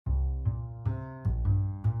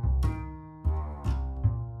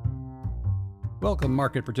Welcome,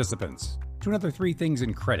 market participants, to another Three Things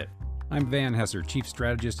in Credit. I'm Van Hesser, Chief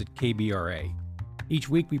Strategist at KBRA. Each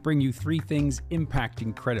week we bring you three things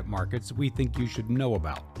impacting credit markets we think you should know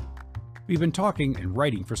about. We've been talking and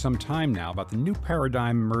writing for some time now about the new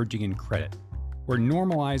paradigm emerging in credit, where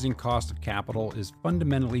normalizing cost of capital is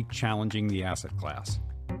fundamentally challenging the asset class.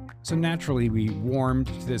 So naturally, we warmed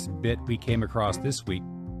to this bit we came across this week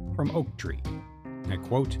from Oaktree. I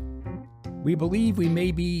quote, "We believe we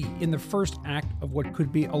may be in the first act of what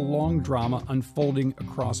could be a long drama unfolding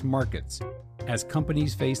across markets, as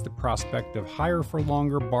companies face the prospect of higher for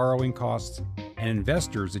longer borrowing costs and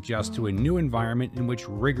investors adjust to a new environment in which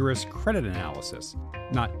rigorous credit analysis,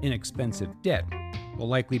 not inexpensive debt, will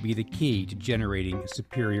likely be the key to generating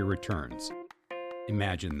superior returns."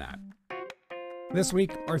 Imagine that. This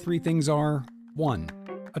week, our three things are: 1.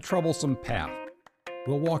 A troublesome path.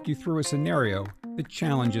 We'll walk you through a scenario that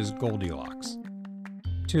challenges Goldilocks.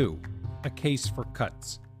 2. A case for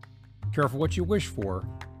cuts. Careful what you wish for,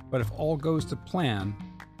 but if all goes to plan,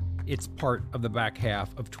 it's part of the back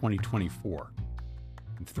half of 2024.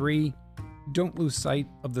 And 3. Don't lose sight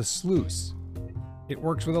of the SLOOS. It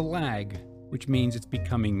works with a lag, which means it's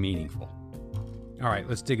becoming meaningful. All right,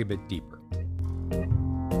 let's dig a bit deeper.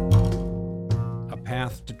 A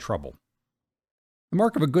path to trouble. The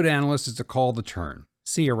mark of a good analyst is to call the turn,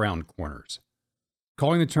 see around corners.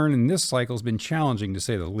 Calling the turn in this cycle has been challenging, to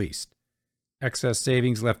say the least. Excess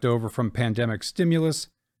savings left over from pandemic stimulus,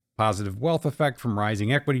 positive wealth effect from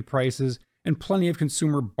rising equity prices, and plenty of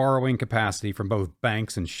consumer borrowing capacity from both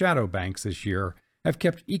banks and shadow banks this year have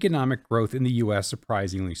kept economic growth in the U.S.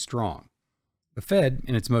 surprisingly strong. The Fed,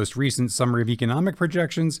 in its most recent summary of economic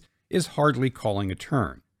projections, is hardly calling a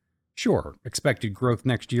turn. Sure, expected growth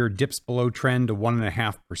next year dips below trend to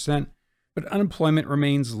 1.5%, but unemployment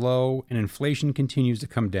remains low and inflation continues to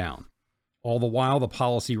come down. All the while, the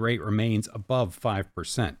policy rate remains above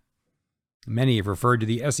 5%. Many have referred to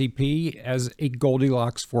the SEP as a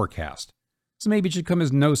Goldilocks forecast, so maybe it should come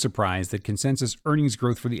as no surprise that consensus earnings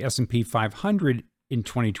growth for the S&P 500 in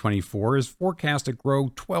 2024 is forecast to grow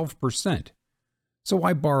 12%. So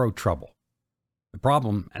why borrow trouble? The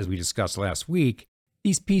problem, as we discussed last week,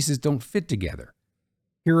 these pieces don't fit together.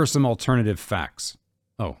 Here are some alternative facts.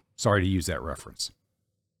 Oh, sorry to use that reference.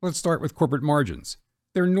 Let's start with corporate margins.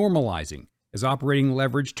 They're normalizing as operating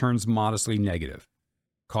leverage turns modestly negative.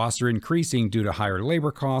 Costs are increasing due to higher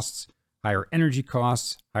labor costs, higher energy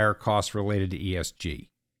costs, higher costs related to ESG.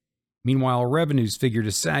 Meanwhile, revenues figure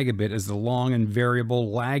to sag a bit as the long and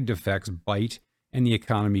variable lagged effects bite and the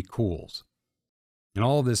economy cools. And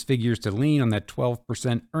all of this figures to lean on that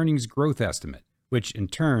 12% earnings growth estimate, which in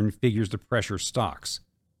turn figures to pressure stocks.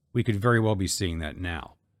 We could very well be seeing that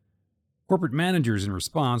now. Corporate managers, in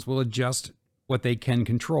response, will adjust what they can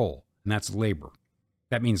control, and that's labor.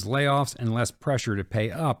 That means layoffs and less pressure to pay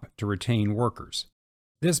up to retain workers.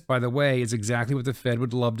 This, by the way, is exactly what the Fed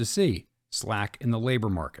would love to see: slack in the labor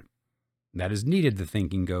market. That is needed, the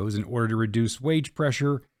thinking goes, in order to reduce wage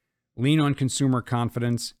pressure, lean on consumer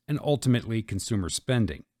confidence, and ultimately consumer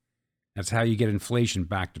spending. That's how you get inflation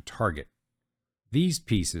back to target. These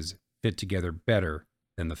pieces fit together better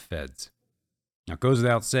than the Fed's. Now, it goes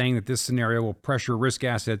without saying that this scenario will pressure risk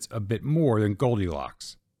assets a bit more than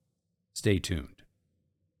Goldilocks. Stay tuned.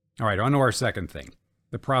 All right, on to our second thing,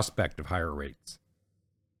 the prospect of higher rates.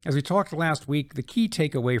 As we talked last week, the key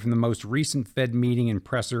takeaway from the most recent Fed meeting and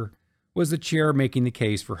presser was the chair making the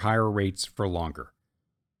case for higher rates for longer.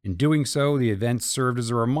 In doing so, the event served as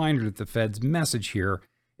a reminder that the Fed's message here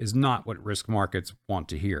is not what risk markets want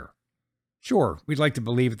to hear. Sure, we'd like to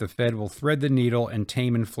believe that the Fed will thread the needle and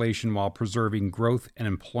tame inflation while preserving growth and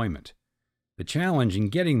employment. The challenge in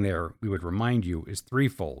getting there, we would remind you, is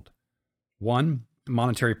threefold. 1.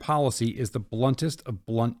 Monetary policy is the bluntest of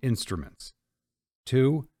blunt instruments.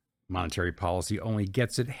 2. Monetary policy only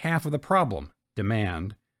gets at half of the problem,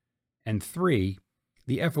 demand. And 3.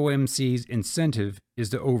 The FOMC's incentive is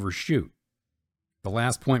to overshoot. The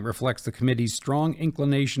last point reflects the committee's strong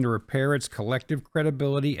inclination to repair its collective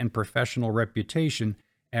credibility and professional reputation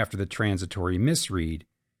after the transitory misread,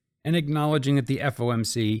 and acknowledging that the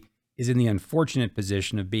FOMC is in the unfortunate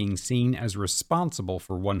position of being seen as responsible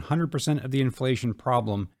for 100% of the inflation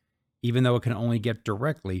problem, even though it can only get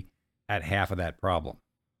directly at half of that problem.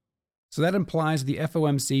 So that implies the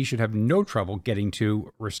FOMC should have no trouble getting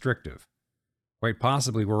too restrictive. Quite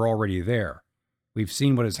possibly we're already there. We've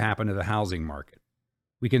seen what has happened to the housing market.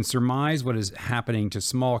 We can surmise what is happening to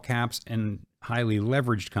small caps and highly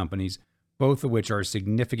leveraged companies, both of which are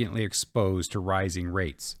significantly exposed to rising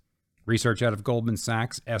rates. Research out of Goldman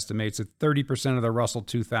Sachs estimates that 30% of the Russell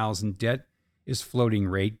 2000 debt is floating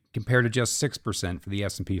rate compared to just 6% for the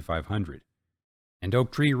S&P 500. And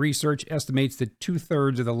Oaktree Research estimates that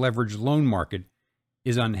 2/3 of the leveraged loan market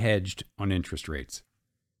is unhedged on interest rates.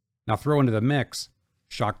 Now throw into the mix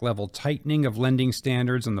shock-level tightening of lending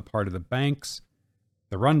standards on the part of the banks,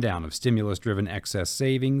 the rundown of stimulus-driven excess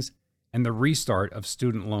savings, and the restart of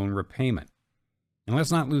student loan repayment. And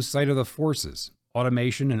let's not lose sight of the forces,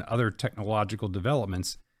 automation and other technological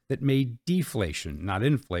developments that made deflation, not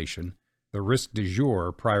inflation, the risk du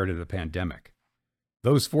jour prior to the pandemic.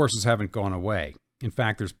 Those forces haven't gone away. In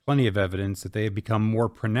fact, there's plenty of evidence that they have become more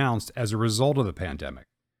pronounced as a result of the pandemic.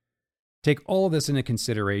 Take all of this into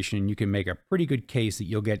consideration, and you can make a pretty good case that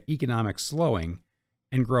you'll get economic slowing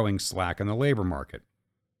and growing slack in the labor market.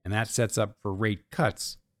 And that sets up for rate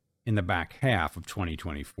cuts in the back half of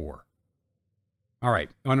 2024. All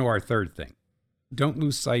right, on to our third thing. Don't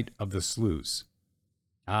lose sight of the SLOOS.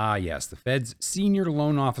 Ah, yes, the Fed's Senior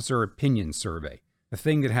Loan Officer Opinion Survey, the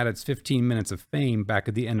thing that had its 15 minutes of fame back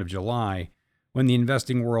at the end of July, when the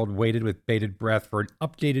investing world waited with bated breath for an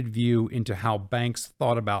updated view into how banks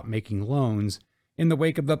thought about making loans in the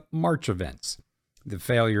wake of the March events, the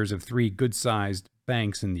failures of 3 good-sized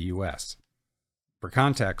banks in the U.S. For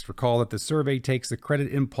context, recall that the survey takes the credit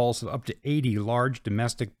impulse of up to 80 large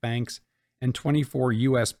domestic banks and 24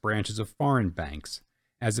 U.S. branches of foreign banks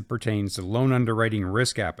as it pertains to loan underwriting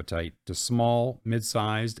risk appetite to small,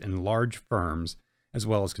 mid-sized, and large firms, as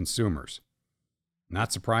well as consumers.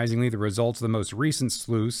 Not surprisingly, the results of the most recent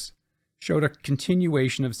SLOOS showed a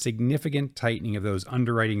continuation of significant tightening of those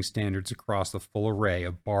underwriting standards across the full array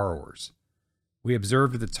of borrowers. We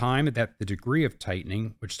observed at the time that the degree of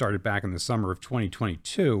tightening, which started back in the summer of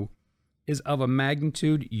 2022, is of a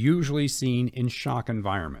magnitude usually seen in shock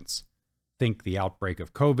environments. Think the outbreak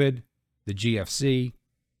of COVID, the GFC,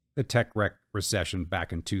 the tech recession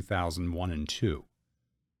back in 2001 and 2.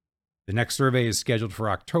 The next survey is scheduled for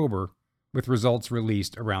October, with results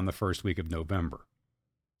released around the first week of November.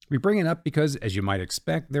 We bring it up because, as you might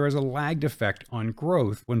expect, there is a lagged effect on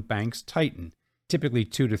growth when banks tighten, typically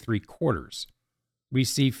 2 to 3 quarters. We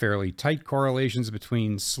see fairly tight correlations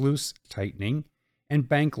between SLOOS tightening and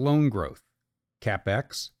bank loan growth,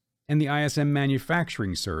 CapEx, and the ISM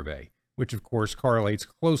Manufacturing Survey, which of course correlates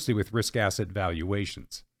closely with risk asset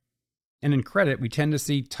valuations. And in credit, we tend to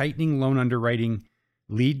see tightening loan underwriting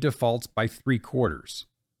lead defaults by 3 quarters.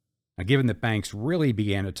 Now, given that banks really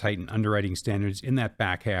began to tighten underwriting standards in that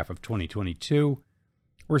back half of 2022,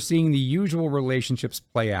 we're seeing the usual relationships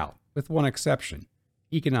play out, with one exception: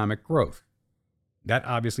 economic growth. That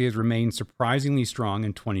obviously has remained surprisingly strong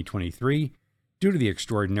in 2023 due to the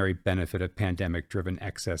extraordinary benefit of pandemic-driven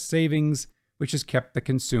excess savings, which has kept the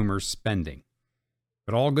consumer spending.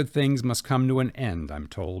 But all good things must come to an end, I'm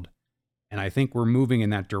told, and I think we're moving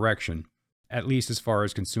in that direction, at least as far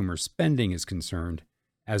as consumer spending is concerned,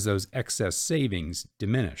 as those excess savings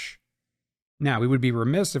diminish. Now, we would be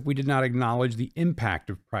remiss if we did not acknowledge the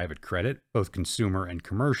impact of private credit, both consumer and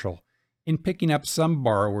commercial, in picking up some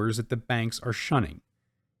borrowers that the banks are shunning.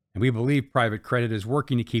 And we believe private credit is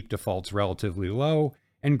working to keep defaults relatively low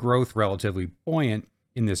and growth relatively buoyant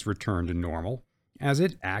in this return to normal, as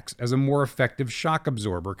it acts as a more effective shock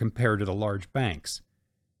absorber compared to the large banks.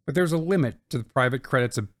 But there's a limit to the private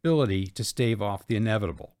credit's ability to stave off the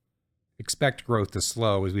inevitable. Expect growth to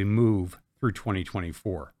slow as we move through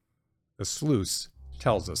 2024. The SLOOS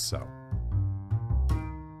tells us so.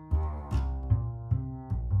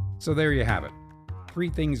 So there you have it.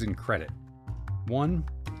 3 things in credit. 1,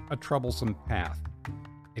 a troublesome path.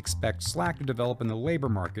 Expect slack to develop in the labor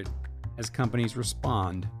market as companies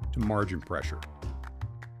respond to margin pressure.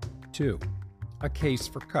 2, a case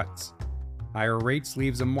for cuts. Higher rates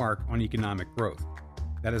leaves a mark on economic growth.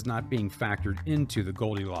 That is not being factored into the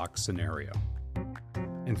Goldilocks scenario.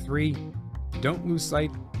 And 3, don't lose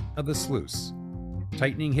sight of the SLOOS.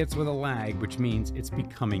 Tightening hits with a lag, which means it's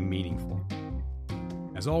becoming meaningful.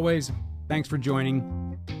 As always, thanks for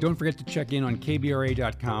joining. Don't forget to check in on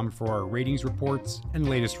kbra.com for our ratings reports and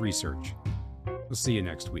latest research. We'll see you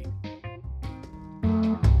next week.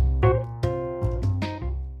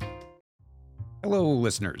 Hello,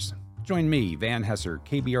 listeners. Join me, Van Hesser,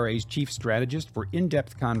 KBRA's chief strategist, for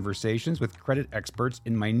in-depth conversations with credit experts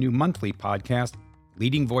in my new monthly podcast,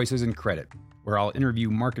 Leading Voices in Credit, where I'll interview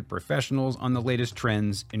market professionals on the latest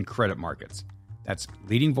trends in credit markets. That's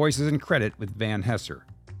Leading Voices in Credit with Van Hesser.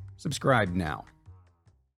 Subscribe now.